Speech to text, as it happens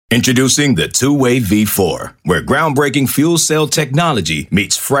Introducing the Two-Way V4, where groundbreaking fuel cell technology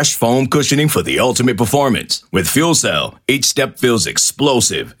meets fresh foam cushioning for the ultimate performance. With Fuel Cell, each step feels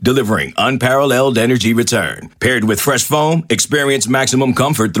explosive, delivering unparalleled energy return. Paired with fresh foam, experience maximum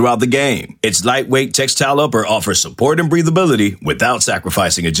comfort throughout the game. Its lightweight textile upper offers support and breathability without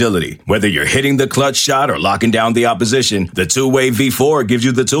sacrificing agility. Whether you're hitting the clutch shot or locking down the opposition, the Two-Way V4 gives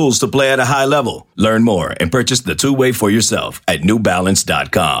you the tools to play at a high level. Learn more and purchase the Two-Way for yourself at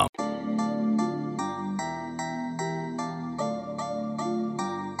newbalance.com.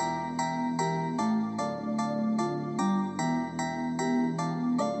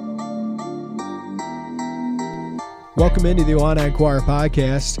 Welcome into the Illini Inquirer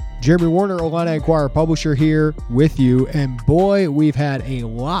podcast. Jeremy Warner, Illini Inquirer publisher, here with you. And boy, we've had a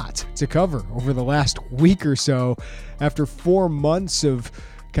lot to cover over the last week or so. After 4 months of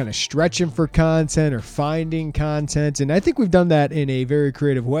kind of stretching for content or finding content. And I think we've done that in a very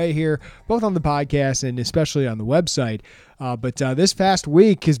creative way here, both on the podcast and especially on the website. But this past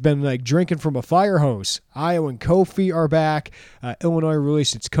week has been like drinking from a fire hose. Iowa and Kofi are back. Illinois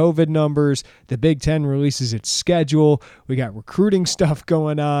released its COVID numbers. The Big Ten releases its schedule. We got recruiting stuff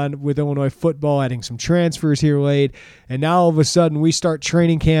going on with Illinois football, adding some transfers here late. And now all of a sudden we start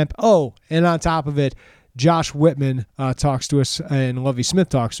training camp. Oh, and on top of it, Josh Whitman talks to us, and Lovie Smith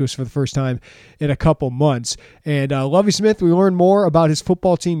talks to us for the first time in a couple months. And Lovie Smith, we learned more about his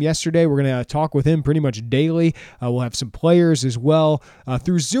football team yesterday. We're going to talk with him pretty much daily. We'll have some players as well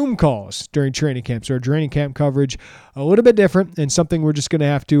through Zoom calls during training camp. So our training camp coverage, a little bit different and something we're just going to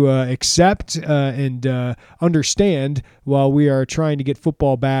have to accept and understand while we are trying to get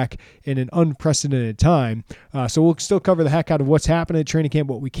football back in an unprecedented time. So we'll still cover the heck out of what's happening at training camp,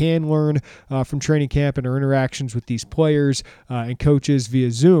 what we can learn from training camp and our interactions with these players and coaches via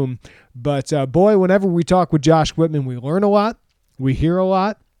Zoom. But boy, whenever we talk with Josh Whitman, we learn a lot, we hear a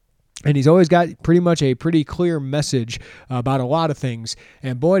lot. And he's always got pretty much a pretty clear message about a lot of things.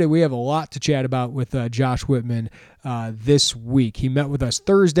 And boy, did we have a lot to chat about with Josh Whitman this week. He met with us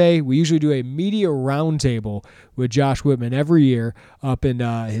Thursday. We usually do a media roundtable with Josh Whitman every year up in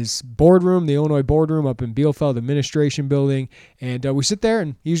his boardroom, the Illinois boardroom up in Bielefeld Administration Building. And we sit there,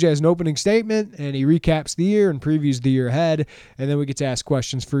 and he usually has an opening statement, and he recaps the year and previews the year ahead. And then we get to ask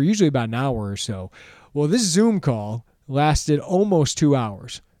questions for usually about an hour or so. Well, this Zoom call lasted almost 2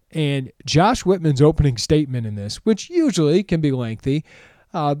 hours. And Josh Whitman's opening statement in this, which usually can be lengthy,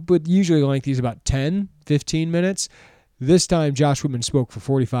 but usually lengthy is about 10, 15 minutes. This time, Josh Whitman spoke for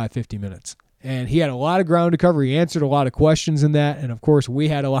 45, 50 minutes. And he had a lot of ground to cover. He answered a lot of questions in that. And, of course, we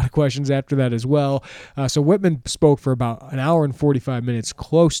had a lot of questions after that as well. So Whitman spoke for about an hour and 45 minutes,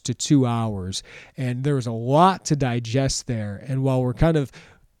 close to 2 hours. And there was a lot to digest there. And while we're kind of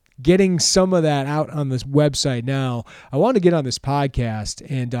getting some of that out on this website now, I want to get on this podcast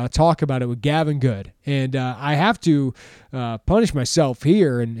and talk about it with Gavin Good. And I have to punish myself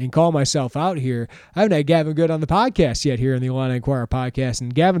here and call myself out here. I haven't had Gavin Good on the podcast yet here in the Illini Inquirer podcast.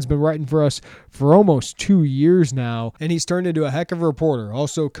 And Gavin's been writing for us for almost 2 years now. And he's turned into a heck of a reporter.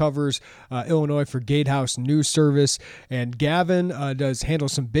 Also covers Illinois for Gatehouse News Service. And Gavin does handle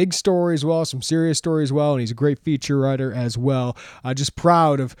some big stories as well, some serious stories as well. And he's a great feature writer as well. Just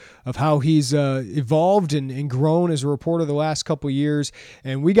proud of how he's evolved and grown as a reporter the last couple of years.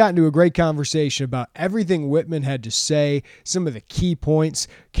 And we got into a great conversation about everything Whitman had to say, some of the key points.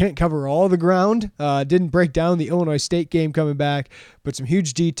 Can't cover all the ground. Didn't break down the Illinois State game coming back, but some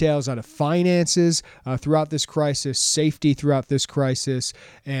huge details out of finances throughout this crisis, safety throughout this crisis,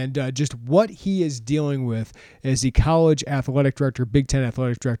 and just what he is dealing with as the college athletic director, Big Ten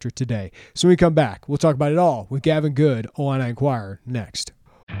athletic director today. So when we come back, we'll talk about it all with Gavin Good, Illini Inquirer, next.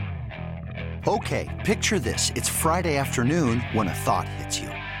 Okay, picture this. It's Friday afternoon when a thought hits you.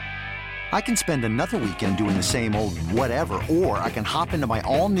 I can spend another weekend doing the same old whatever, or I can hop into my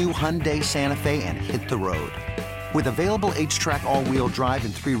all-new Hyundai Santa Fe and hit the road. With available H-Track all-wheel drive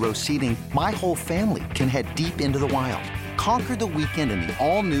and 3-row seating, my whole family can head deep into the wild. Conquer the weekend in the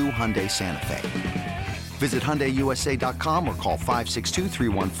all-new Hyundai Santa Fe. Visit HyundaiUSA.com or call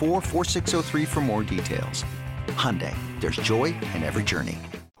 562-314-4603 for more details. Hyundai, there's joy in every journey.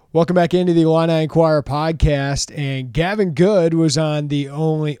 Welcome back into the Illini Inquirer podcast, and Gavin Good was on the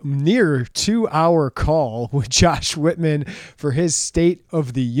only near 2-hour call with Josh Whitman for his State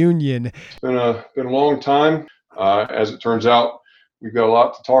of the Union. It's been a long time. As it turns out, we've got a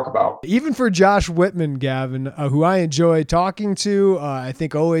lot to talk about. Even for Josh Whitman, Gavin, who I enjoy talking to, I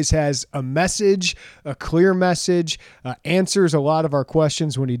think always has a message, a clear message, answers a lot of our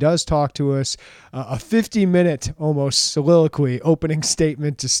questions when he does talk to us. A 50-minute almost soliloquy opening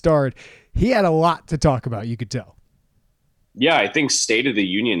statement to start. He had a lot to talk about, you could tell. Yeah, I think State of the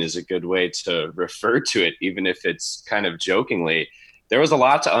Union is a good way to refer to it, even if it's kind of jokingly. There was a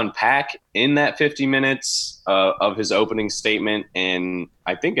lot to unpack in that 50 minutes of his opening statement. And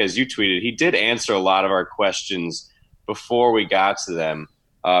I think, as you tweeted, he did answer a lot of our questions before we got to them.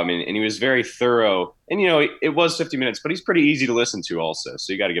 And he was very thorough. And, it was 50 minutes, but he's pretty easy to listen to also.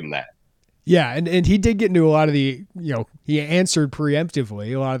 So you got to give him that. Yeah, and he did get into a lot of the, he answered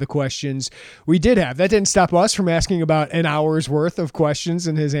preemptively a lot of the questions we did have. That didn't stop us from asking about an hour's worth of questions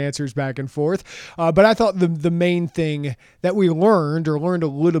and his answers back and forth. But I thought the main thing that we learned a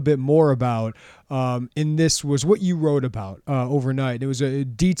little bit more about in this was what you wrote about overnight. It was a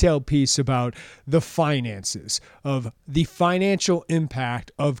detailed piece about the finances of the financial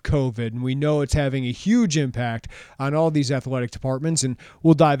impact of COVID. And we know it's having a huge impact on all these athletic departments. And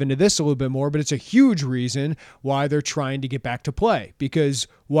we'll dive into this a little bit more, but it's a huge reason why they're trying to get back to play. Because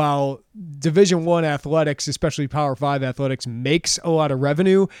while Division I athletics, especially Power 5 athletics, makes a lot of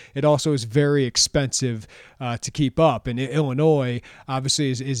revenue, it also is very expensive to keep up. And Illinois obviously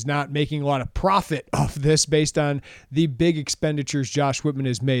is not making a lot of profit off this based on the big expenditures Josh Whitman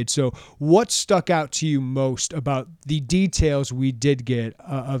has made. So what stuck out to you most about the details we did get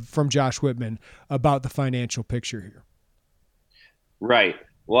from Josh Whitman about the financial picture here? Right.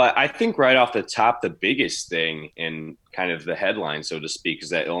 Well, I think right off the top, the biggest thing in kind of the headline, so to speak, is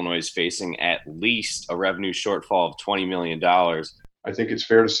that Illinois is facing at least a revenue shortfall of $20 million. I think it's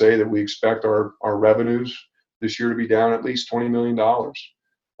fair to say that we expect our revenues this year to be down at least $20 million.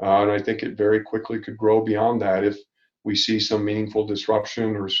 And I think it very quickly could grow beyond that if we see some meaningful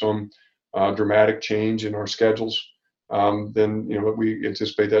disruption or some dramatic change in our schedules. Then, we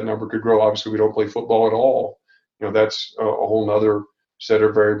anticipate that number could grow. Obviously, we don't play football at all. That's a whole nother set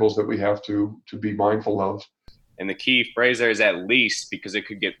of variables that we have to be mindful of. And the key phrase there is at least, because it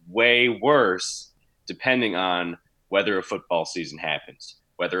could get way worse depending on whether a football season happens,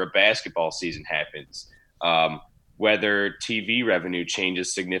 whether a basketball season happens, whether TV revenue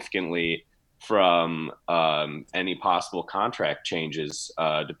changes significantly from any possible contract changes,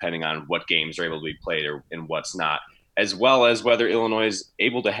 depending on what games are able to be played and what's not, as well as whether Illinois is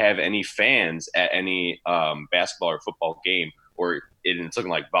able to have any fans at any basketball or football game, or it's looking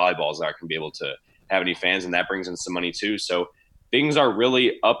like volleyball is not going to be able to have any fans, and that brings in some money too. So things are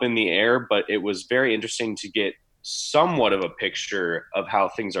really up in the air, but it was very interesting to get somewhat of a picture of how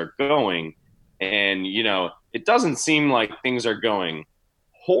things are going. And, it doesn't seem like things are going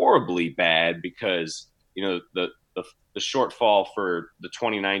horribly bad because, the shortfall for the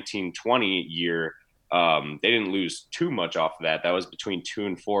 2019-20 year, they didn't lose too much off of that. That was between 2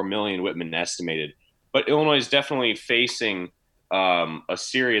 and 4 million, Whitman estimated. But Illinois is definitely facing a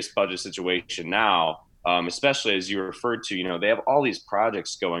serious budget situation now, especially as you referred to. They have all these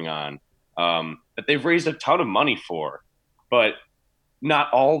projects going on that they've raised a ton of money for, but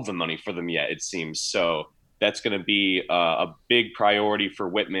not all of the money for them yet, it seems. So that's going to be a big priority for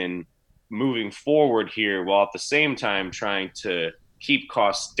Whitman moving forward here, while at the same time trying to keep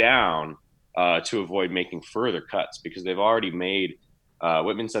costs down to avoid making further cuts, because they've already made,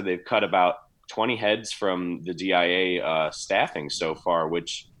 Whitman said they've cut about 20 heads from the DIA staffing so far,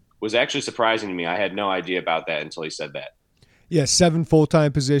 which was actually surprising to me. I had no idea about that until he said that. Yeah, 7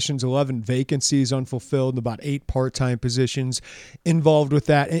 full-time positions, 11 vacancies unfulfilled, and about 8 part-time positions involved with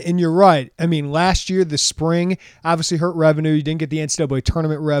that. And you're right. I mean, last year, the spring obviously hurt revenue. You didn't get the NCAA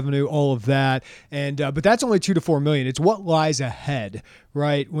tournament revenue, all of that. And but that's only 2 to 4 million. It's what lies ahead,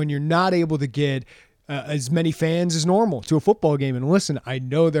 right? When you're not able to get as many fans as normal to a football game. And listen, I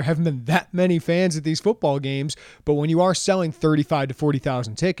know there haven't been that many fans at these football games, but when you are selling 35 to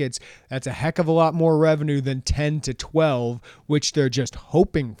 40,000 tickets, that's a heck of a lot more revenue than 10 to 12, which they're just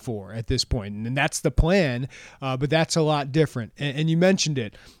hoping for at this point. And that's the plan, but that's a lot different. And you mentioned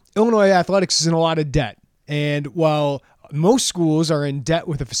it. Illinois athletics is in a lot of debt. And while most schools are in debt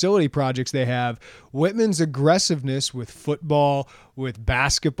with the facility projects they have, Whitman's aggressiveness with football, with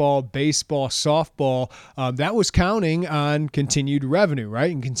basketball, baseball, softball, that was counting on continued revenue,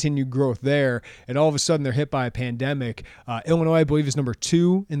 right? And continued growth there. And all of a sudden they're hit by a pandemic. Illinois, I believe, is number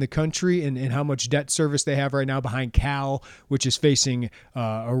 2 in the country in how much debt service they have right now, behind Cal, which is facing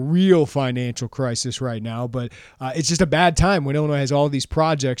a real financial crisis right now. But it's just a bad time when Illinois has all these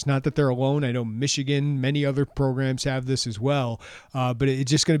projects. Not that they're alone. I know Michigan, many other programs have this as well. But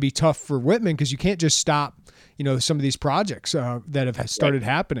it's just going to be tough for Whitman because you can't just stop some of these projects that have started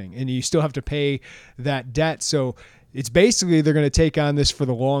happening, and you still have to pay that debt. So it's basically they're going to take on this for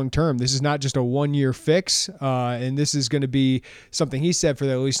the long term. This is not just a 1-year fix, and this is going to be something he said for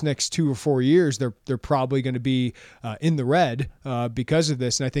at least next 2 or 4 years. They're probably going to be in the red because of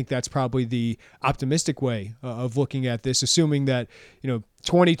this, and I think that's probably the optimistic way of looking at this, assuming that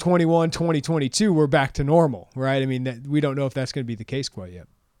 2021, 2022 we're back to normal, right? I mean, we don't know if that's going to be the case quite yet.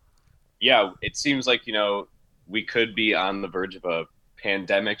 Yeah, it seems like we could be on the verge of a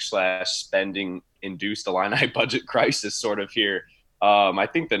pandemic / spending induced Illini budget crisis sort of here. I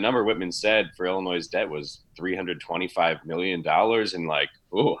think the number Whitman said for Illinois' debt was $325 million. And I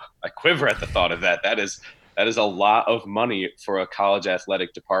quiver at the thought of that. That is a lot of money for a college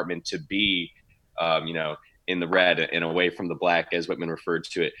athletic department to be, in the red and away from the black, as Whitman referred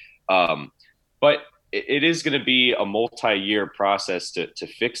to it. But it is going to be a multi-year process to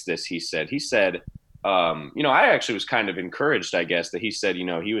fix this, he said. He said, I actually was kind of encouraged, I guess, that he said,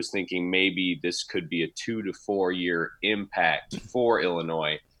 he was thinking maybe this could be a 2 to 4 year impact for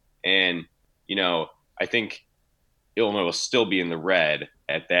Illinois. And, I think Illinois will still be in the red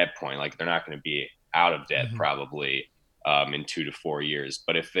at that point. Like, they're not going to be out of debt probably in 2 to 4 years.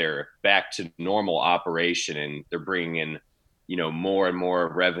 But if they're back to normal operation and they're bringing in, more and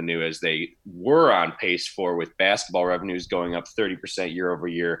more revenue, as they were on pace for, with basketball revenues going up 30% year over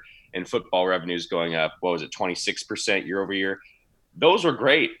year, and football revenues going up, 26% year over year. Those are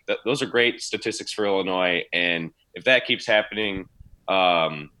great. Those are great statistics for Illinois. And if that keeps happening,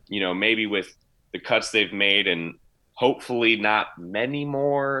 maybe with the cuts they've made, and hopefully not many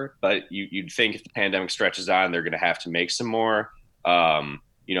more, but you'd think if the pandemic stretches on, they're going to have to make some more.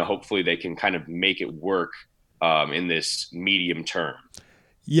 Hopefully they can kind of make it work in this medium term.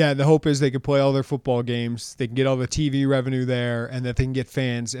 Yeah, the hope is they can play all their football games, they can get all the TV revenue there, and that they can get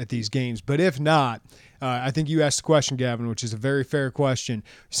fans at these games. But if not, I think you asked the question, Gavin, which is a very fair question.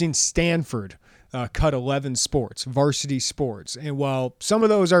 We've seen Stanford cut 11 sports, varsity sports. And while some of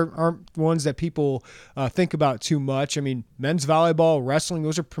those aren't ones that people think about too much, I mean, men's volleyball, wrestling,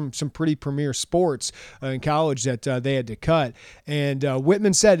 those are some pretty premier sports in college that they had to cut. And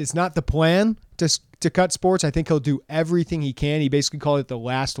Whitman said it's not the plan to cut sports. I think he'll do everything he can. He basically called it the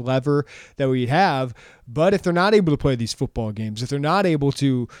last lever that we have. But if they're not able to play these football games, if they're not able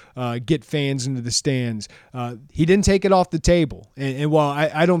to get fans into the stands, he didn't take it off the table. And while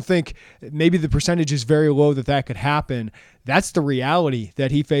I don't think maybe the percentage is very low that could happen, that's the reality that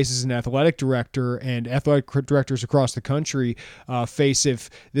he faces as an athletic director, and athletic directors across the country face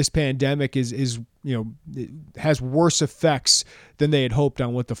if this pandemic has worse effects than they had hoped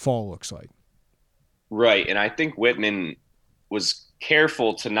on what the fall looks like. Right. And I think Whitman was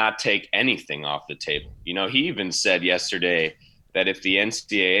careful to not take anything off the table. He even said yesterday that if the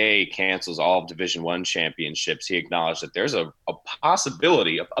NCAA cancels all of Division I championships, he acknowledged that there's a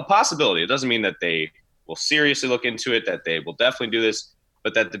possibility. It doesn't mean that they will seriously look into it, that they will definitely do this,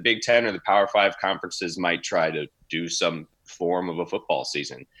 but that the Big Ten or the Power Five conferences might try to do some form of a football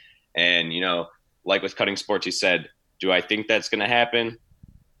season. And, like with cutting sports, he said, do I think that's going to happen?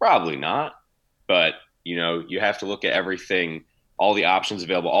 Probably not. But, you have to look at everything, all the options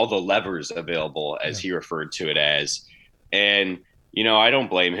available, all the levers available, as he referred to it as. And, I don't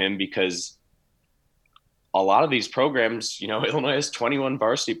blame him, because a lot of these programs, Illinois has 21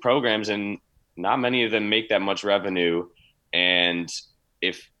 varsity programs, and not many of them make that much revenue. And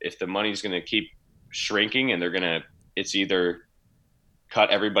if the money's going to keep shrinking, and it's either cut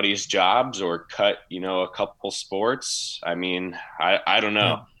everybody's jobs or cut, a couple sports. I mean, I don't know.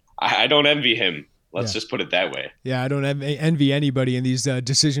 Yeah. I don't envy him. Let's just put it that way. Yeah, I don't envy anybody in these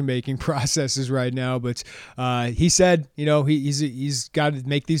decision-making processes right now. But he said, he's got to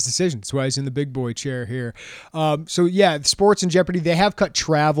make these decisions. That's why he's in the big boy chair here. Sports in jeopardy. They have cut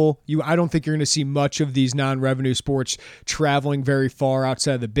travel. I don't think you're going to see much of these non-revenue sports traveling very far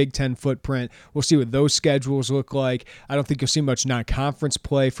outside of the Big Ten footprint. We'll see what those schedules look like. I don't think you'll see much non-conference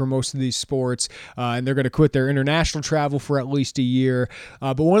play for most of these sports. And they're going to quit their international travel for at least a year.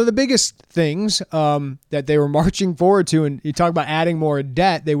 But one of the biggest things that they were marching forward to, and you talk about adding more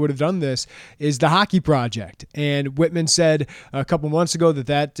debt, they would have done this, is the hockey project. And Whitman said a couple months ago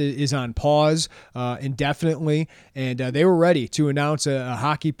that is on pause indefinitely, and they were ready to announce a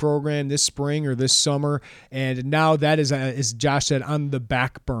hockey program this spring or this summer, and now that is, as Josh said, on the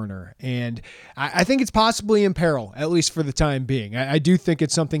back burner. And I think it's possibly in peril, at least for the time being. I do think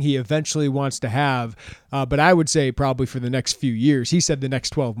it's something he eventually wants to have, but I would say probably for the next few years. He said the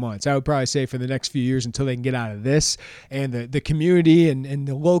next 12 months. I would probably say for the next few years until they can get out of this, and the community and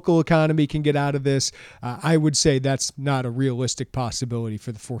the local economy can get out of this. I would say that's not a realistic possibility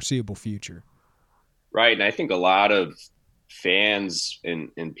for the foreseeable future. Right. And I think a lot of fans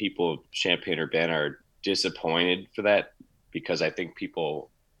and people of Champaign-Urbana are disappointed for that, because I think people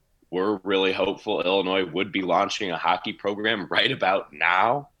were really hopeful Illinois would be launching a hockey program right about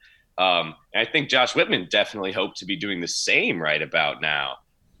now. And I think Josh Whitman definitely hoped to be doing the same right about now.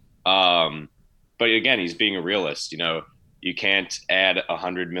 But again, he's being a realist. You can't add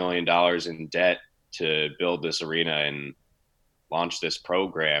 $100 million in debt to build this arena and launch this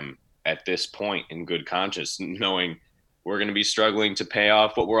program at this point in good conscience, knowing we're going to be struggling to pay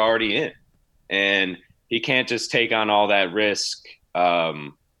off what we're already in. And he can't just take on all that risk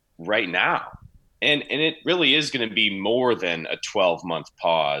right now. And it really is going to be more than a 12-month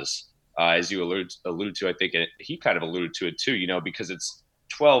pause, as you alluded to. I think he kind of alluded to it too, because it's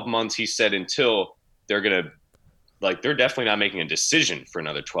 12 months, he said, until they're going to, they're definitely not making a decision for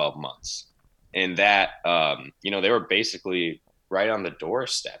another 12 months. And that, they were basically right on the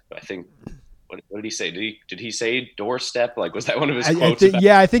doorstep. I think, what did he say? Did he say doorstep? Was that one of his quotes?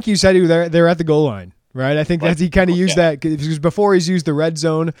 I think you said they're at the goal line. Right. I think that he kind of used that because before he's used the red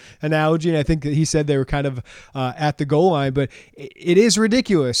zone analogy. And I think that he said they were kind of at the goal line. But it is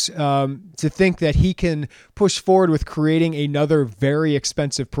ridiculous to think that he can push forward with creating another very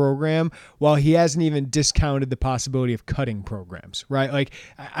expensive program while he hasn't even discounted the possibility of cutting programs. Right.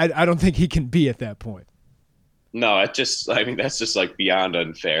 I don't think he can be at that point. No, that's just beyond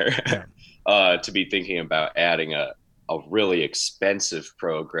unfair to be thinking about adding a really expensive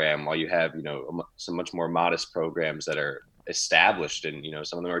program while you have, some much more modest programs that are established, and,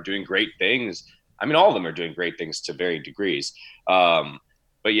 some of them are doing great things. I mean, all of them are doing great things to varying degrees.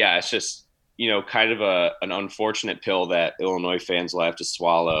 But yeah, it's just, kind of an unfortunate pill that Illinois fans will have to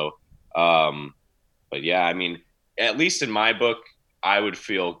swallow. But yeah, I mean, at least in my book, I would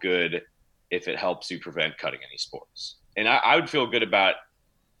feel good if it helps you prevent cutting any sports. And I would feel good about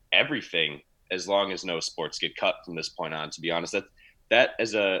everything as long as no sports get cut from this point on, to be honest. That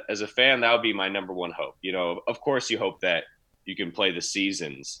as a fan, that would be my number one hope. Of course you hope that you can play the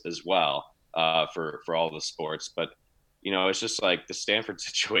seasons as well for all the sports. But, it's just like the Stanford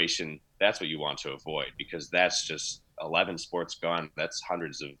situation, that's what you want to avoid, because that's just 11 sports gone. That's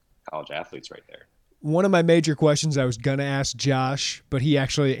hundreds of college athletes right there. One of my major questions I was going to ask Josh, but he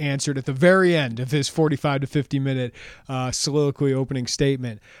actually answered at the very end of his 45 to 50 minute soliloquy opening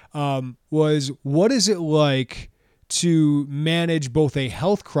statement, was what is it like to manage both a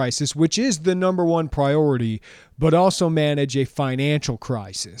health crisis, which is the number one priority, but also manage a financial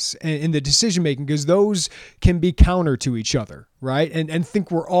crisis in the decision making, because those can be counter to each other, right? And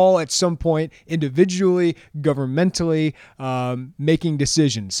think we're all at some point individually, governmentally, making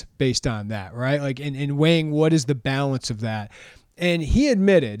decisions based on that, right? And weighing what is the balance of that. And he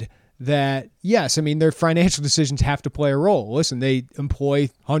admitted that, yes, I mean, their financial decisions have to play a role. Listen, they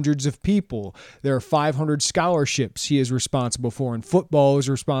employ hundreds of people. There are 500 scholarships he is responsible for, and football is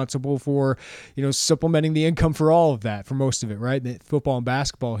responsible for, supplementing the income for all of that, for most of it, right? Football and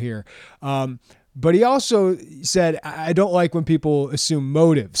basketball here. But he also said, I don't like when people assume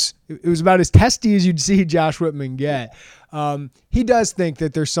motives. It was about as testy as you'd see Josh Whitman get. He does think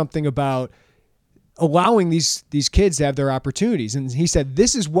that there's something about allowing these kids to have their opportunities. And he said,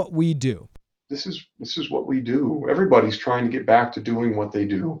 this is what we do. This is what we do. Everybody's trying to get back to doing what they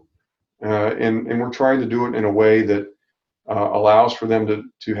do. And we're trying to do it in a way that allows for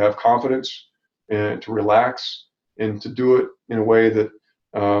them to have confidence and to relax, and to do it in a way that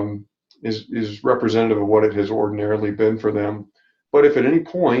is representative of what it has ordinarily been for them. But if at any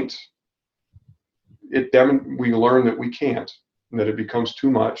point we learn that we can't, and that it becomes too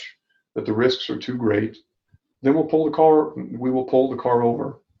much, that the risks are too great, then we will pull the car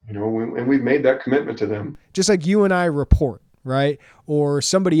over, and we've made that commitment to them. Just like you and I report, right? Or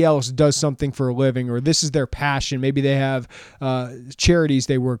somebody else does something for a living, or this is their passion. Maybe they have charities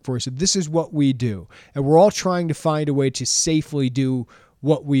they work for. So this is what we do. And we're all trying to find a way to safely do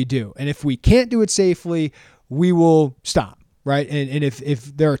what we do. And if we can't do it safely, we will stop. Right. And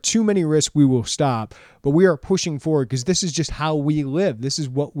if there are too many risks, we will stop. But we are pushing forward because this is just how we live. This is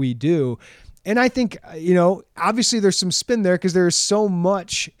what we do. And I think, obviously there's some spin there because there is so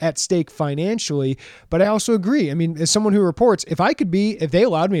much at stake financially. But I also agree. I mean, as someone who reports, if they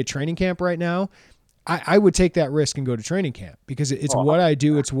allowed me a training camp right now, I would take that risk and go to training camp because it's what I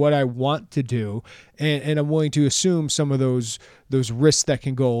do. It's what I want to do. And I'm willing to assume some of those risks that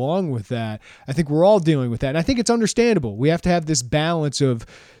can go along with that. I think we're all dealing with that. And I think it's understandable. We have to have this balance of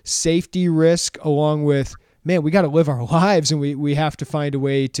safety risk along with, man, we got to live our lives, and we have to find a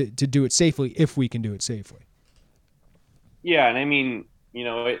way to do it safely if we can do it safely. Yeah. And I mean,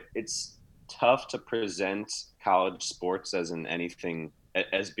 it's tough to present college sports as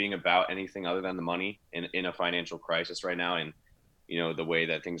being about anything other than the money in a financial crisis right now. And, the way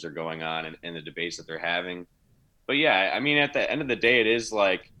that things are going on and the debates that they're having. But yeah, I mean, at the end of the day, it is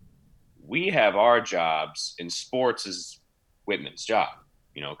like we have our jobs, and sports is Whitman's job.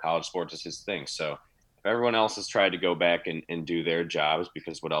 College sports is his thing. So if everyone else has tried to go back and do their jobs,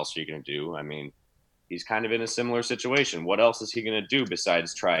 because what else are you going to do? I mean, he's kind of in a similar situation. What else is he going to do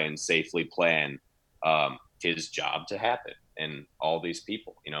besides try and safely plan his job to happen? And all these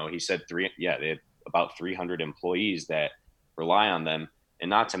people, he said they had about 300 employees that rely on them. And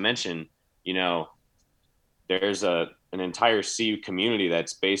not to mention, there's an entire CU community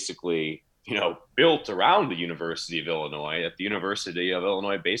that's basically, built around the University of Illinois. That the University of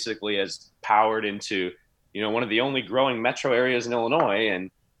Illinois basically has powered into, one of the only growing metro areas in Illinois.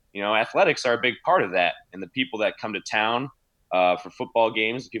 And, athletics are a big part of that. And the people that come to town for football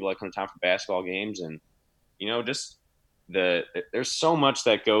games, the people that come to town for basketball games, and, just there's so much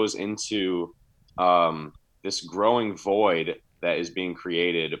that goes into this growing void that is being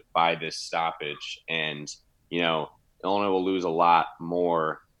created by this stoppage. And, Illinois will lose a lot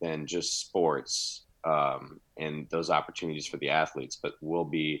more than just sports and those opportunities for the athletes, but will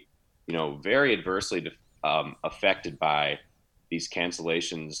be, very adversely affected by these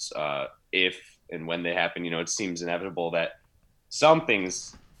cancellations if and when they happen. It seems inevitable that some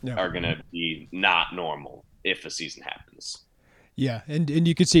things are going to be not normal if a season happens. Yeah, and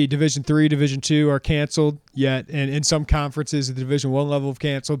you can see Division III, Division II are canceled yet, and in some conferences the Division I level have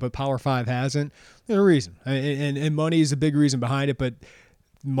canceled, but Power 5 hasn't. There's a reason, and money is a big reason behind it, but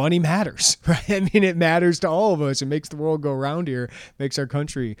money matters, right? I mean, it matters to all of us. It makes the world go round here, makes our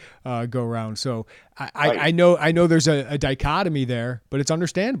country go round. So I know there's a dichotomy there, but it's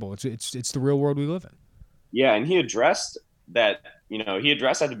understandable. It's the real world we live in. Yeah, and he addressed that. He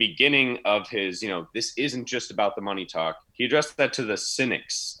addressed at the beginning of his, this isn't just about the money talk. He addressed that to the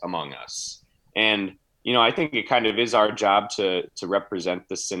cynics among us. And, I think it kind of is our job to represent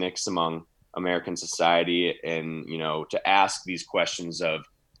the cynics among American society and, to ask these questions of,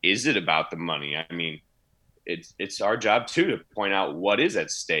 is it about the money? I mean, it's our job too to point out what is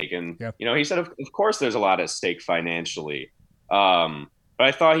at stake. And, he said, of course there's a lot at stake financially. But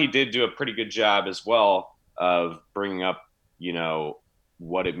I thought he did do a pretty good job as well of bringing up,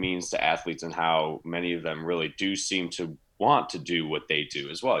 what it means to athletes and how many of them really do seem to want to do what they do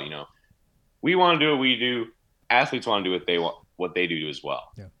as well. We want to do what we do. Athletes want to do what they do as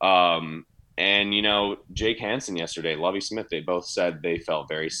well. Yeah. And, Jake Hansen yesterday, Lovie Smith, they both said they felt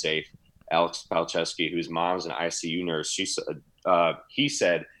very safe. Alex Palczewski, whose mom's an ICU nurse, he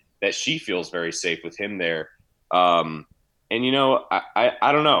said that she feels very safe with him there. And,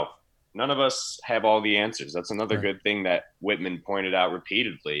 I don't know. None of us have all the answers. That's another good thing that Whitman pointed out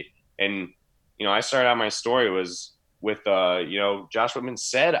repeatedly. And, I started out my story was with, Josh Whitman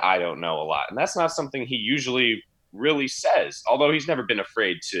said, I don't know a lot. And that's not something he usually really says, although he's never been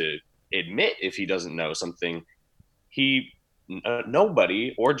afraid to admit if he doesn't know something.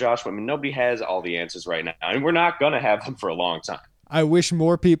 Nobody or Josh Whitman, nobody has all the answers right now. And we're not going to have them for a long time. I wish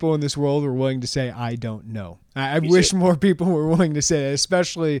more people in this world were willing to say, I don't know. I wish more people were willing to say that,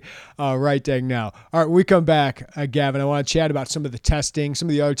 especially right dang now. All right, we come back, Gavin. I want to chat about some of the testing, some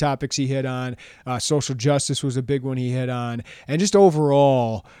of the other topics he hit on. Social justice was a big one he hit on. And just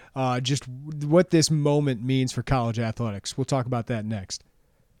overall, just what this moment means for college athletics. We'll talk about that next.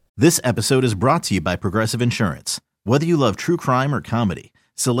 This episode is brought to you by Progressive Insurance. Whether you love true crime or comedy,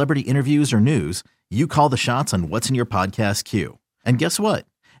 celebrity interviews or news, you call the shots on what's in your podcast queue. And guess what?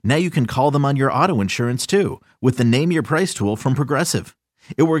 Now you can call them on your auto insurance too with the Name Your Price tool from Progressive.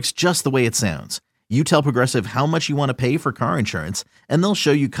 It works just the way it sounds. You tell Progressive how much you want to pay for car insurance, and they'll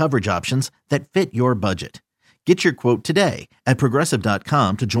show you coverage options that fit your budget. Get your quote today at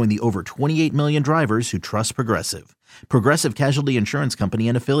Progressive.com to join the over 28 million drivers who trust Progressive. Progressive Casualty Insurance Company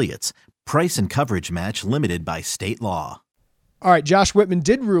and Affiliates. Price and coverage match limited by state law. All right, Josh Whitman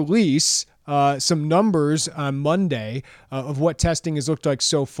did release some numbers on Monday of what testing has looked like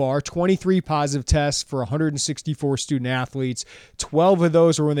so far. 23 positive tests for 164 student athletes. 12 of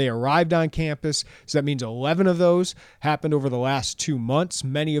those are when they arrived on campus. So that means 11 of those happened over the last 2 months,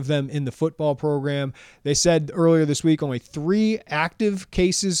 many of them in the football program. They said earlier this week only 3 active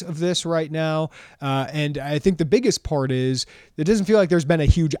cases of this right now. And I think the biggest part is it doesn't feel like there's been a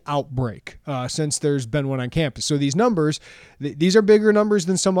huge outbreak since there's been one on campus. So these numbers, these are bigger numbers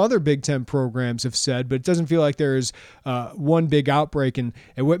than some other Big Ten programs have said, but it doesn't feel like there's one big outbreak. And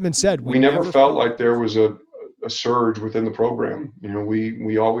Whitman said, we never felt like there was a surge within the program.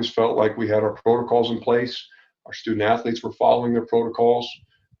 We always felt like we had our protocols in place. Our student athletes were following their protocols.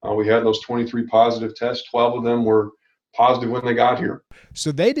 We had those 23 positive tests. 12 of them were positive when they got here.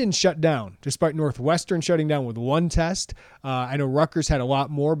 So they didn't shut down, despite Northwestern shutting down with one test. I know Rutgers had a lot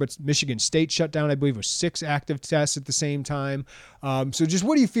more, but Michigan State shut down, I believe, with 6 active tests at the same time. So just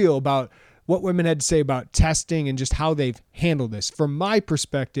what do you feel about what women had to say about testing and just how they've handled this? From my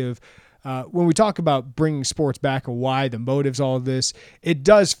perspective, when we talk about bringing sports back and why the motives, all of this, it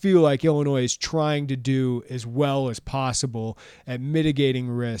does feel like Illinois is trying to do as well as possible at mitigating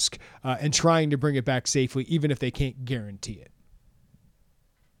risk and trying to bring it back safely, even if they can't guarantee it.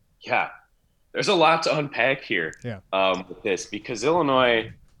 Yeah, there's a lot to unpack here with this, because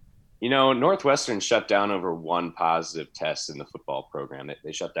Illinois, Northwestern shut down over one positive test in the football program.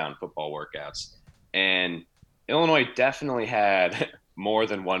 They shut down football workouts. And Illinois definitely had more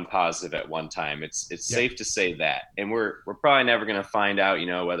than one positive at one time. It's safe to say that. And we're probably never going to find out,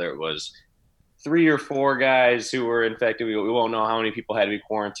 whether it was 3 or 4 guys who were infected. We won't know how many people had to be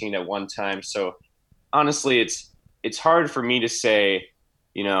quarantined at one time. So honestly, it's hard for me to say,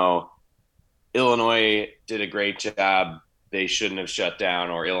 Illinois did a great job, they shouldn't have shut down,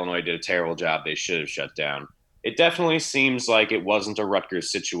 or Illinois did a terrible job, they should have shut down. It definitely seems like it wasn't a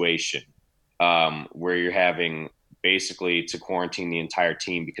Rutgers situation where you're having basically to quarantine the entire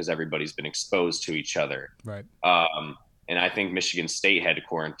team because everybody's been exposed to each other. Right. And I think Michigan State had to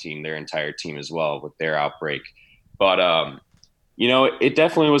quarantine their entire team as well with their outbreak. But, it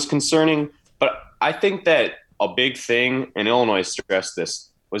definitely was concerning. But I think that a big thing, and Illinois stressed this,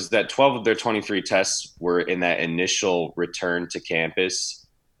 was that 12 of their 23 tests were in that initial return to campus.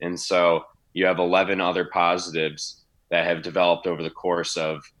 And so you have 11 other positives that have developed over the course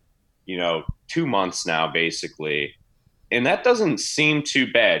of, 2 months now, basically. And that doesn't seem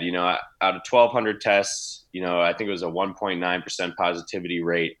too bad. Out of 1,200 tests, I think it was a 1.9% positivity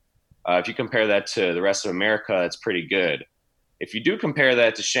rate. If you compare that to the rest of America, that's pretty good. If you do compare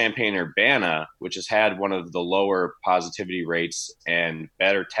that to Champaign-Urbana, which has had one of the lower positivity rates and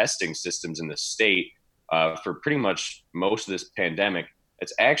better testing systems in the state for pretty much most of this pandemic,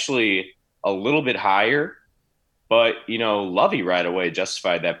 it's actually a little bit higher. But, Lovey right away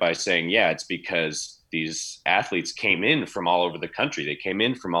justified that by saying, yeah, it's because these athletes came in from all over the country. They came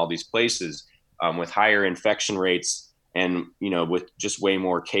in from all these places with higher infection rates and, with just way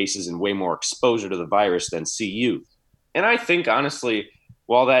more cases and way more exposure to the virus than CU. And I think, honestly,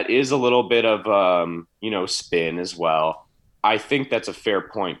 while that is a little bit of, spin as well, I think that's a fair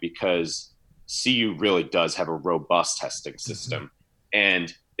point because CU really does have a robust testing system. Mm-hmm.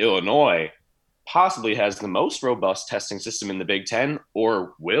 And Illinois possibly has the most robust testing system in the Big Ten,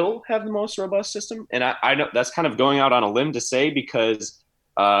 or will have the most robust system. And I know that's kind of going out on a limb to say because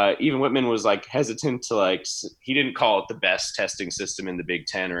even Whitman was hesitant to he didn't call it the best testing system in the Big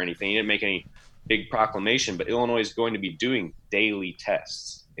Ten or anything. He didn't make any big proclamation, but Illinois is going to be doing daily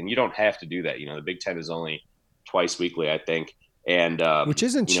tests, and you don't have to do that. The Big Ten is only twice weekly, I think, and which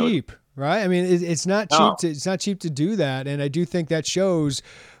isn't cheap, right? I mean, it's not cheap. It's not cheap to do that, and I do think that shows.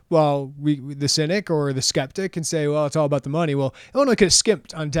 Well, the cynic or the skeptic can say, well, it's all about the money. Well, Illinois could have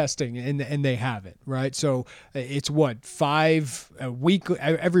skimped on testing, and they haven't, right? So it's 5 a week.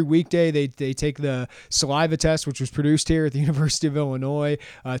 Every weekday they take the saliva test, which was produced here at the University of Illinois,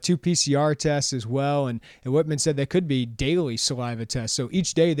 2 PCR tests as well. And Whitman said they could be daily saliva tests. So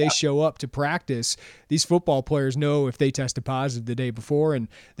each day they show up to practice, these football players know if they tested positive the day before, and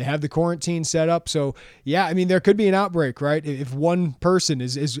they have the quarantine set up. So, yeah, I mean, there could be an outbreak, right? If one person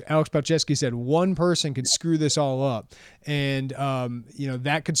is Alex Palczewski said, one person could screw this all up, and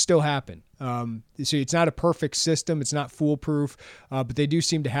that could still happen. So it's not a perfect system, it's not foolproof, but they do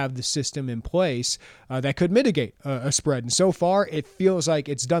seem to have the system in place that could mitigate a spread. And so far, it feels like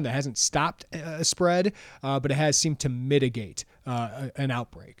it's done. That hasn't stopped a spread, but it has seemed to mitigate an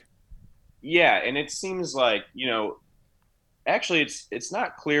outbreak. Yeah, and it seems like actually it's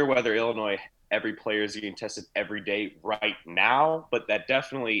not clear whether Illinois. Every player is getting tested every day right now, but that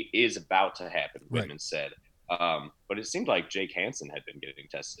definitely is about to happen, Whitman said. But it seemed like Jake Hansen had been getting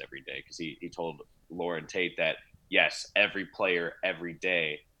tested every day because he told Lauren Tate that, yes, every player, every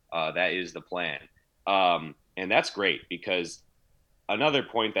day, that is the plan. And that's great because another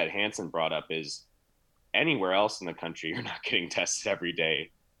point that Hansen brought up is anywhere else in the country, you're not getting tested every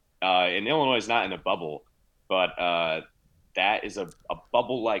day. And Illinois is not in a bubble, but that is a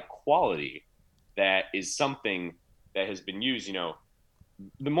bubble-like quality. That is something that has been used,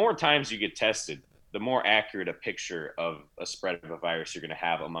 the more times you get tested, the more accurate a picture of a spread of a virus you're going to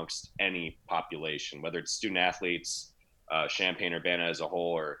have amongst any population, whether it's student athletes, Champaign-Urbana as a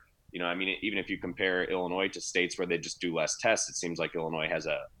whole, or, even if you compare Illinois to states where they just do less tests, it seems like Illinois has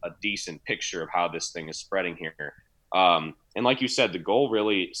a decent picture of how this thing is spreading here. And like you said, the goal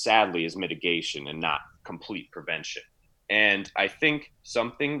really, sadly, is mitigation and not complete prevention. And I think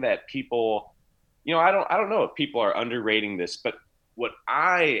something that people, I don't know if people are underrating this, but what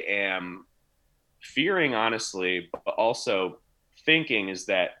I am fearing, honestly, but also thinking is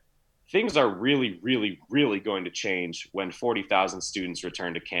that things are really, really, really going to change when 40,000 students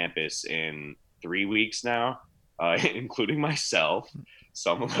return to campus in 3 weeks now, including myself.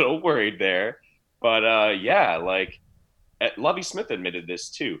 So I'm a little worried there. But yeah, like Lovie Smith admitted this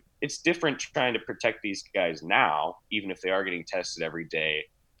too. It's different trying to protect these guys now, even if they are getting tested every day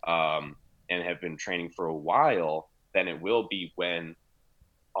and have been training for a while, than it will be when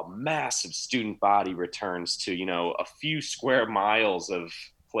a massive student body returns to, a few square miles of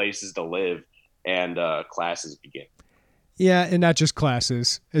places to live and classes begin. Yeah, and not just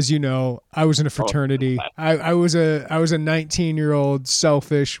classes. As you know, I was in a fraternity. I was a 19-year-old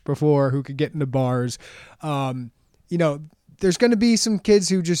selfish before who could get into bars. There's going to be some kids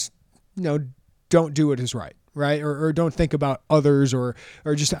who just, don't do what is right, or don't think about others, or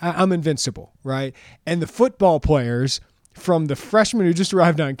just I'm invincible, right? And the football players, from the freshman who just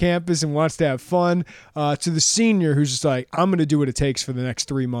arrived on campus and wants to have fun to the senior who's just like, I'm going to do what it takes for the next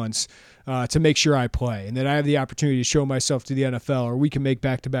 3 months to make sure I play and that I have the opportunity to show myself to the NFL, or we can make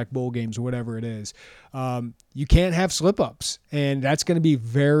back-to-back bowl games or whatever it is. You can't have slip-ups, and that's going to be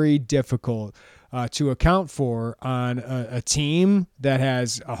very difficult to account for on a team that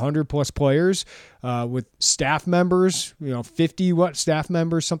has 100+ players with staff members, 50 staff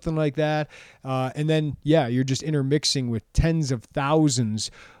members, something like that. And then, you're just intermixing with tens of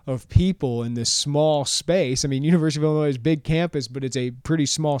thousands of people in this small space. I mean, University of Illinois is a big campus, but it's a pretty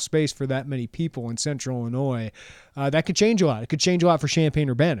small space for that many people in Central Illinois. That could change a lot. It could change a lot for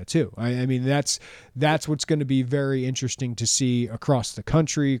Champaign-Urbana too. I mean, that's what's going to be very interesting to see across the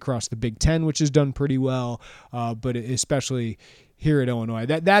country, across the Big Ten, which has done pretty well, but especially here at Illinois.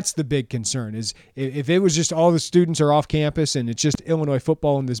 That's the big concern, is if it was just all the students are off campus and it's just Illinois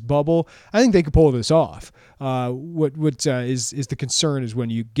football in this bubble, I think they could pull this off. What is the concern is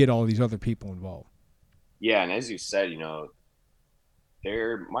when you get all these other people involved. Yeah, and as you said,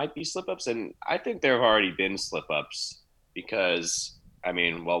 there might be slip-ups, and I think there have already been slip-ups because,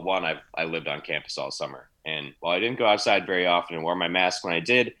 one, I lived on campus all summer, and while I didn't go outside very often and wore my mask when I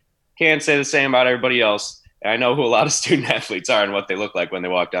did, can't say the same about everybody else. I know who a lot of student athletes are and what they look like when they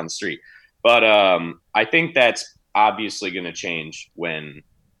walk down the street. But I think that's obviously going to change when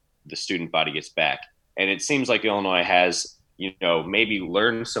the student body gets back. And it seems like Illinois has, maybe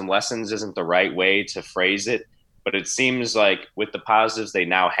learned some lessons isn't the right way to phrase it. But it seems like with the positives they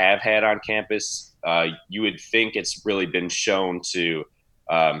now have had on campus, you would think it's really been shown to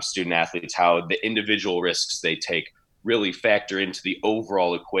student athletes how the individual risks they take really factor into the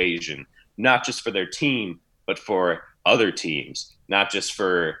overall equation, not just for their team, but for other teams, not just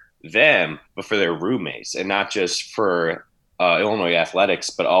for them, but for their roommates, and not just for Illinois athletics,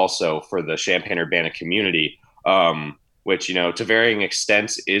 but also for the Champaign-Urbana community, which, to varying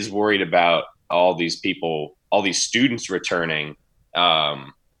extents is worried about all these people, all these students returning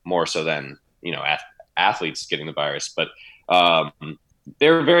more so than, athletes getting the virus. But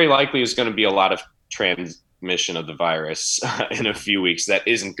there very likely is going to be a lot of transmission of the virus in a few weeks that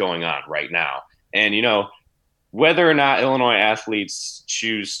isn't going on right now. And, whether or not Illinois athletes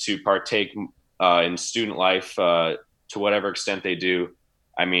choose to partake in student life to whatever extent they do,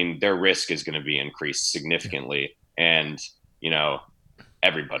 their risk is going to be increased significantly. And,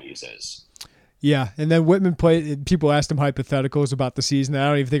 everybody's is. Yeah, and then Whitman played. People asked him hypotheticals about the season that I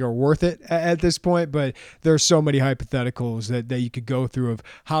don't even think are worth it at this point, but there are so many hypotheticals that you could go through of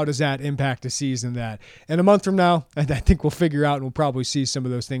how does that impact a season that. And a month from now, I think we'll figure out and we'll probably see some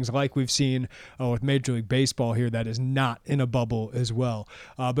of those things like we've seen with Major League Baseball here that is not in a bubble as well.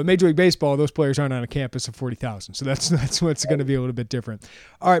 But Major League Baseball, those players aren't on a campus of 40,000, so that's what's going to be a little bit different.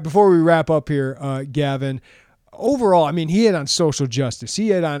 All right, before we wrap up here, Gavin, overall, he hit on social justice.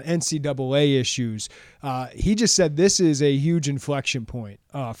 He hit on NCAA issues. He just said this is a huge inflection point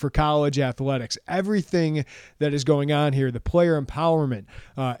for college athletics. Everything that is going on here, the player empowerment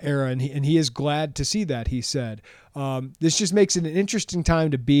era, and he is glad to see that, he said. This just makes it an interesting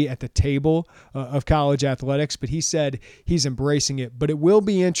time to be at the table of college athletics, but he said he's embracing it. But it will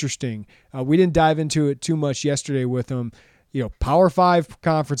be interesting. We didn't dive into it too much yesterday with him. Power 5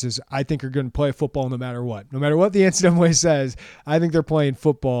 conferences, I think, are going to play football no matter what. No matter what the NCAA says, I think they're playing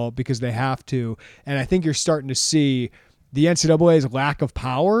football because they have to. And I think you're starting to see the NCAA's lack of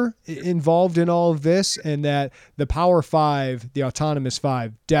power involved in all of this, and that the Power 5, the Autonomous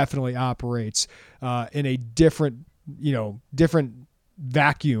 5, definitely operates in a different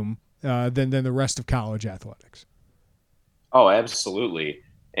vacuum than the rest of college athletics. Oh, absolutely.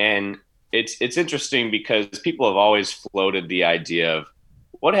 And it's interesting because people have always floated the idea of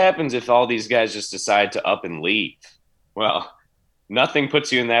what happens if all these guys just decide to up and leave. Well, nothing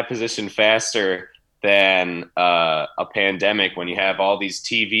puts you in that position faster than a pandemic, when you have all these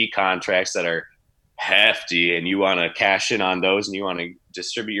TV contracts that are hefty and you want to cash in on those and you want to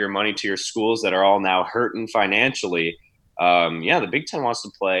distribute your money to your schools that are all now hurting financially. The Big Ten wants to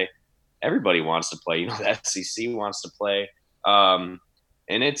play. Everybody wants to play. The SEC wants to play. And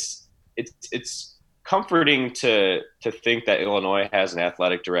it's comforting to think that Illinois has an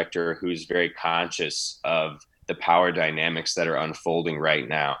athletic director who's very conscious of the power dynamics that are unfolding right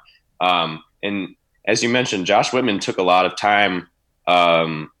now. And as you mentioned, Josh Whitman took a lot of time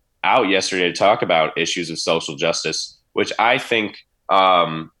out yesterday to talk about issues of social justice, which I think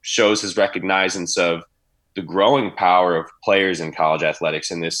shows his recognizance of the growing power of players in college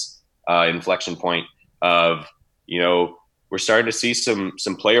athletics in this inflection point of, we're starting to see some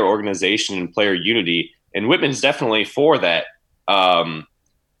player organization and player unity, and Whitman's definitely for that. And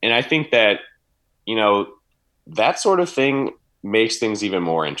I think that, that sort of thing makes things even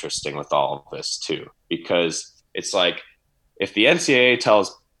more interesting with all of this too, because it's like, if the NCAA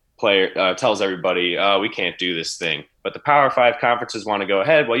tells everybody, we can't do this thing, but the Power 5 conferences want to go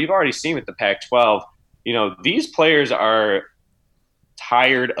ahead. Well, you've already seen with the Pac-12, these players are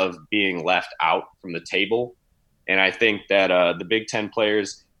tired of being left out from the table. And I think that the Big Ten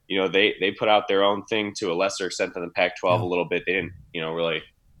players, they put out their own thing to a lesser extent than the Pac-12 a little bit. They didn't, really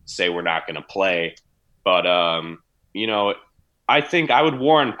say we're not going to play. But, I think I would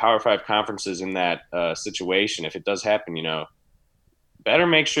warn Power 5 conferences in that situation. If it does happen, better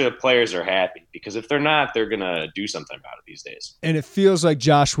make sure the players are happy, because if they're not, they're going to do something about it these days. And it feels like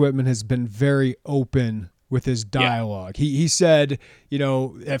Josh Whitman has been very open with his dialogue. Yeah. He said,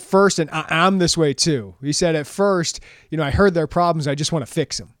 at first, and I'm this way too. He said at first, I heard their problems. I just want to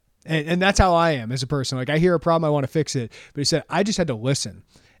fix them. And that's how I am as a person. Like, I hear a problem, I want to fix it. But he said, I just had to listen.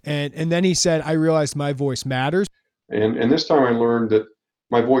 And then he said, I realized my voice matters. And this time I learned that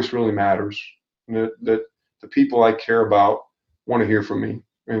my voice really matters, and that the people I care about want to hear from me,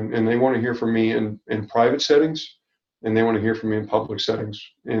 and they want to hear from me in private settings, and they want to hear from me in public settings.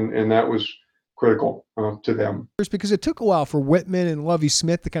 And that was critical to them. Because it took a while for Whitman and Lovie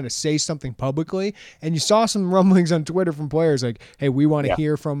Smith to kind of say something publicly, and you saw some rumblings on Twitter from players like, hey, we want to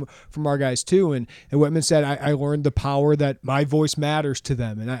hear from our guys too. And Whitman said, I learned the power that my voice matters to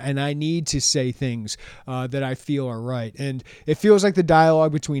them, and I need to say things that I feel are right. And it feels like the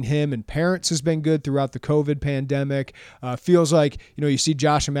dialogue between him and parents has been good throughout the COVID pandemic. Feels like, you see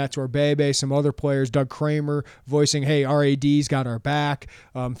Josh and Matt Torbebe, some other players, Doug Kramer voicing, hey, our AD's got our back,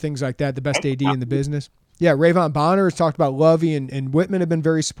 things like that, the best AD in the business. Yeah, Rayvon Bonner has talked about Lovie, and Whitman have been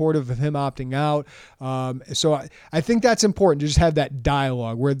very supportive of him opting out. So I think that's important to just have that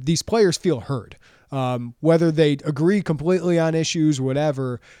dialogue where these players feel heard. Whether they agree completely on issues,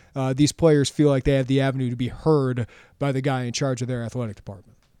 whatever, these players feel like they have the avenue to be heard by the guy in charge of their athletic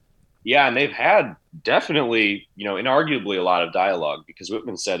department. Yeah, and they've had definitely, inarguably a lot of dialogue, because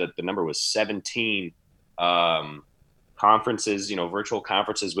Whitman said that the number was 17 conferences, virtual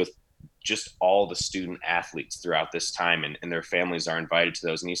conferences with just all the student athletes throughout this time, and their families are invited to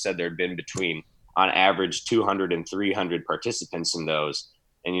those. And he said there had been between, on average, 200 and 300 participants in those.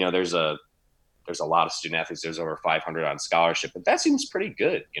 And, there's a lot of student athletes. There's over 500 on scholarship, but that seems pretty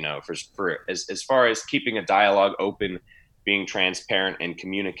good, for as far as keeping a dialogue open, being transparent, and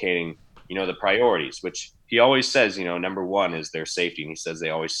communicating, the priorities, which he always says, number one is their safety. And he says they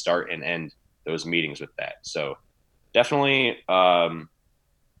always start and end those meetings with that. So definitely,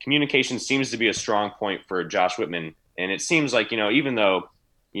 communication seems to be a strong point for Josh Whitman. And it seems like, even though,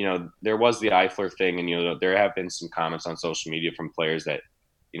 there was the Eifler thing, and, there have been some comments on social media from players that,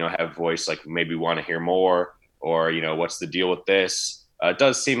 have voiced like maybe want to hear more, or, what's the deal with this? It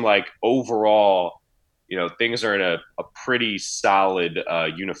does seem like overall, things are in a pretty solid,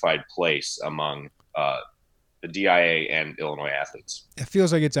 unified place among the DIA and Illinois athletes. It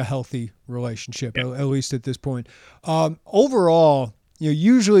feels like it's a healthy relationship, at least at this point. Overall,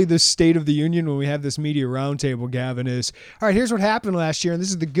 usually the State of the Union, when we have this media roundtable, Gavin, is, all right, here's what happened last year, and this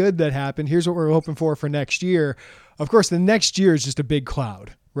is the good that happened. Here's what we're hoping for next year. Of course, the next year is just a big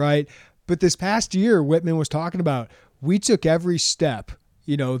cloud, right? But this past year, Whitman was talking about, we took every step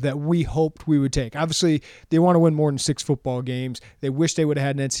that we hoped we would take. Obviously, they want to win more than 6 football games. They wish they would have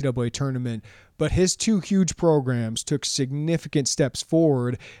had an NCAA tournament. but his two huge programs took significant steps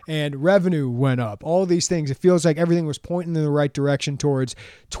forward and revenue went up. All these things, it feels like everything was pointing in the right direction towards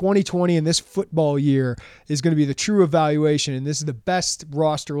 2020, and this football year is going to be the true evaluation, and this is the best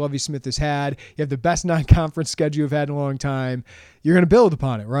roster Lovie Smith has had. You have the best non-conference schedule you've had in a long time. You're going to build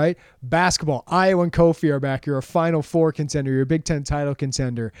upon it, right? Basketball, Iowa and Kofi are back. You're a Final Four contender. You're a Big Ten title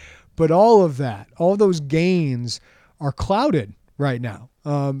contender. But all of that, all those gains are clouded right now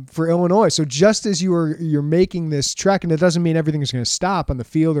for Illinois. So just as you're making this trek, and it doesn't mean everything is going to stop on the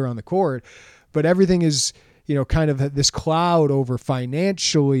field or on the court, but everything is, kind of this cloud over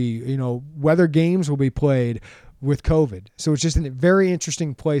financially, whether games will be played with COVID. So it's just a very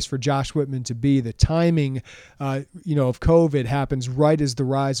interesting place for Josh Whitman to be. The timing, of COVID happens right as the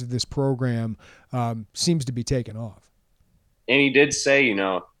rise of this program seems to be taking off. And he did say,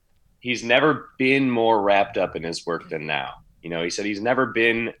 he's never been more wrapped up in his work than now. He said he's never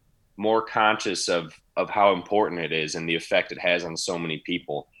been more conscious of how important it is and the effect it has on so many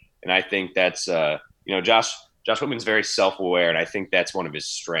people. And I think that's, Josh Whitman's very self-aware, and I think that's one of his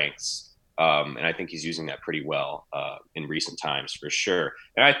strengths. And I think he's using that pretty well in recent times for sure.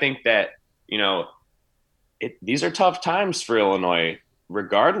 And I think that, these are tough times for Illinois,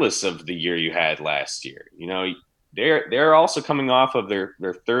 regardless of the year you had last year. They're also coming off of their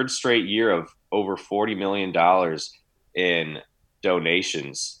third straight year of over $40 million in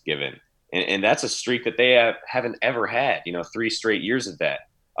donations given. And that's a streak that they haven't ever had, 3 straight years of that.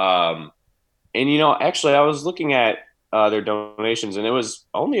 Actually, I was looking at their donations, and it was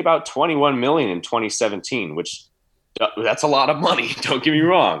only about $21 million in 2017, which that's a lot of money. Don't get me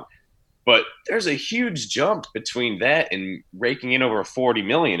wrong, but there's a huge jump between that and raking in over $40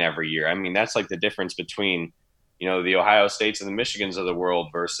 million every year. I mean, that's like the difference between, the Ohio States and the Michigans of the world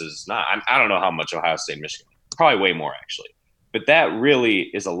versus not. I don't know how much Ohio State and Michigan, probably way more actually, but that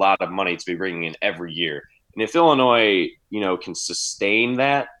really is a lot of money to be bringing in every year. And if Illinois, can sustain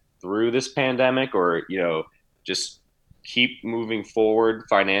that through this pandemic, or, just keep moving forward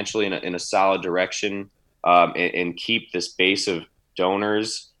financially in a solid direction, and keep this base of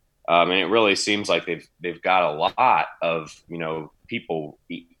donors. And it really seems like they've got a lot of, people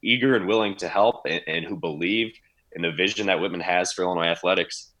eager and willing to help and who believe in the vision that Whitman has for Illinois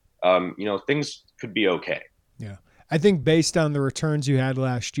athletics. Things could be okay. Yeah. I think based on the returns you had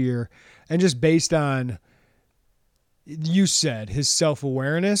last year, and just based on, you said, his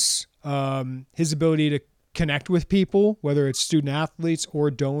self-awareness, his ability to connect with people, whether it's student athletes or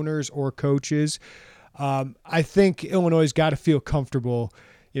donors or coaches. I think Illinois' got to feel comfortable,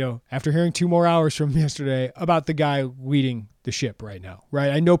 after hearing 2 more hours from yesterday, about the guy leading the ship right now,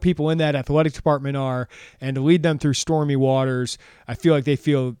 right? I know people in that athletic department are, and to lead them through stormy waters, I feel like they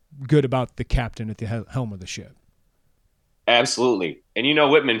feel good about the captain at the helm of the ship. Absolutely. And,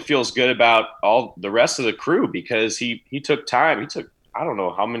 Whitman feels good about all the rest of the crew because he took time. He took, I don't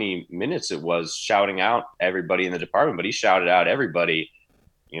know how many minutes it was shouting out everybody in the department, but he shouted out everybody,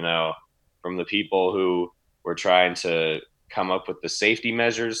 from the people who were trying to come up with the safety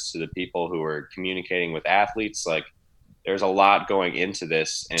measures to the people who were communicating with athletes. Like, there's a lot going into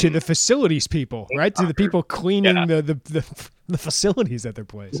this. And to the facilities people, right? To the people cleaning the facilities at their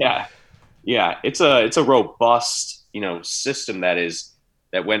place. Yeah. Yeah. It's a robust, system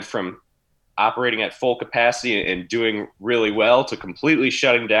that went from operating at full capacity and doing really well to completely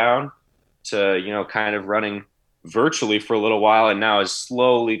shutting down to, kind of running virtually for a little while, and now is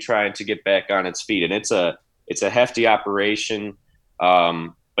slowly trying to get back on its feet. And it's a hefty operation.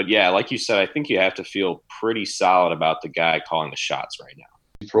 But yeah, like you said, I think you have to feel pretty solid about the guy calling the shots right now.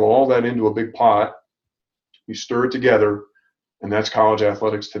 You throw all that into a big pot, you stir it together, and that's college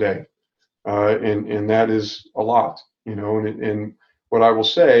athletics today. And that is a lot, and what I will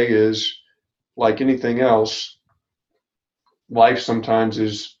say is, like anything else, life sometimes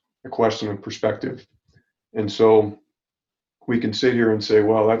is a question of perspective. And so we can sit here and say,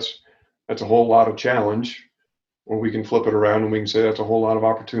 well, that's a whole lot of challenge, or we can flip it around and we can say that's a whole lot of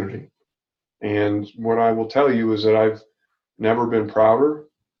opportunity. And what I will tell you is that I've never been prouder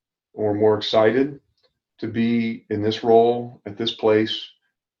or more excited to be in this role, at this place,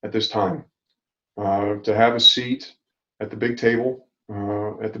 at this time, to have a seat at the big table,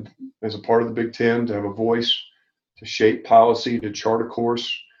 as a part of the Big Ten, to have a voice, to shape policy, to chart a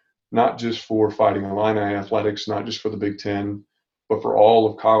course, not just for Fighting Illini athletics, not just for the Big Ten, but for all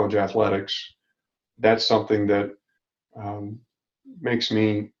of college athletics. That's something that makes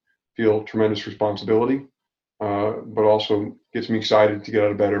me feel tremendous responsibility, but also gets me excited to get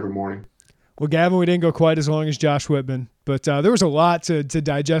out of bed every morning. Well, Gavin, we didn't go quite as long as Josh Whitman, but there was a lot to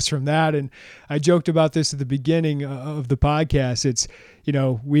digest from that. And I joked about this at the beginning of the podcast. It's,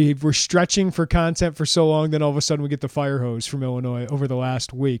 we're stretching for content for so long, then all of a sudden we get the fire hose from Illinois over the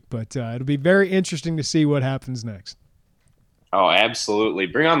last week. But it'll be very interesting to see what happens next. Oh, absolutely.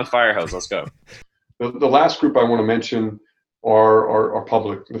 Bring on the fire hose. Let's go. The last group I want to mention are our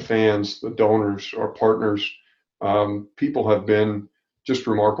public, the fans, the donors, our partners. People have been just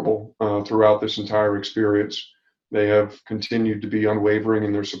remarkable throughout this entire experience. They have continued to be unwavering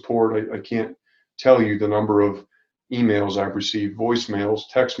in their support. I can't tell you the number of emails I've received, voicemails,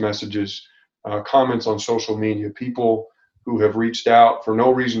 text messages, comments on social media, people who have reached out for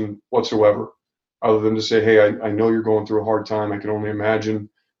no reason whatsoever other than to say, hey, I know you're going through a hard time. I can only imagine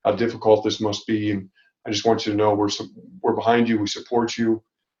how difficult this must be. And I just want you to know we're behind you. We support you.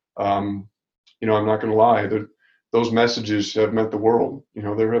 I'm not going to lie. Those messages have meant the world.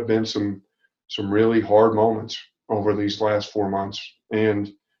 There have been some really hard moments over these last 4 months. And,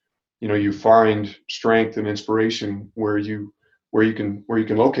 you find strength and inspiration where you can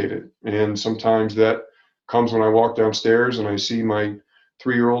locate it. And sometimes that comes when I walk downstairs and I see my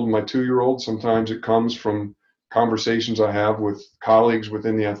 3-year-old and my 2-year-old. Sometimes it comes from conversations I have with colleagues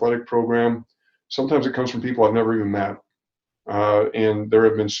within the athletic program. Sometimes it comes from people I've never even met. And there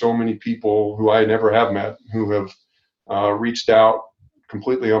have been so many people who I never have met who have reached out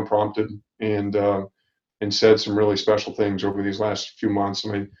completely unprompted and said some really special things over these last few months.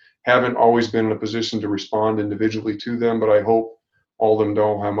 And I haven't always been in a position to respond individually to them, but I hope all of them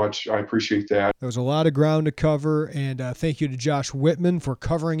know how much I appreciate that. There was a lot of ground to cover, and thank you to Josh Whitman for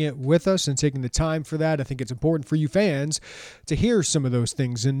covering it with us and taking the time for that. I think it's important for you fans to hear some of those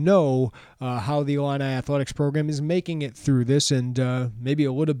things and know how the Illini Athletics program is making it through this, and maybe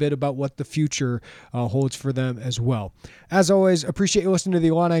a little bit about what the future holds for them as well. As always, appreciate you listening to the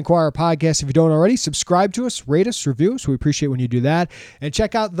Illini Inquirer podcast. If you don't already, subscribe to us, rate us, review us. We appreciate when you do that. And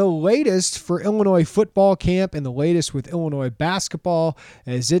check out the latest for Illinois football camp and the latest with Illinois basketball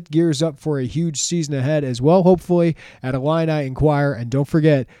as it gears up for a huge season ahead as well, hopefully, at Illini Inquirer. And don't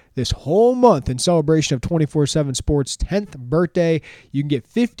forget, this whole month in celebration of 24/7 Sports' 10th birthday, you can get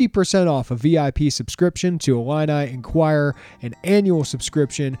 50% off a VIP subscription to Illini Inquirer, an annual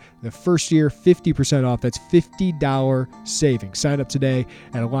subscription. The first year, 50% off. That's $50 savings. Sign up today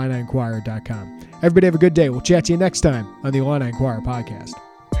at IlliniInquirer.com. Everybody have a good day. We'll chat to you next time on the Illini Inquirer podcast.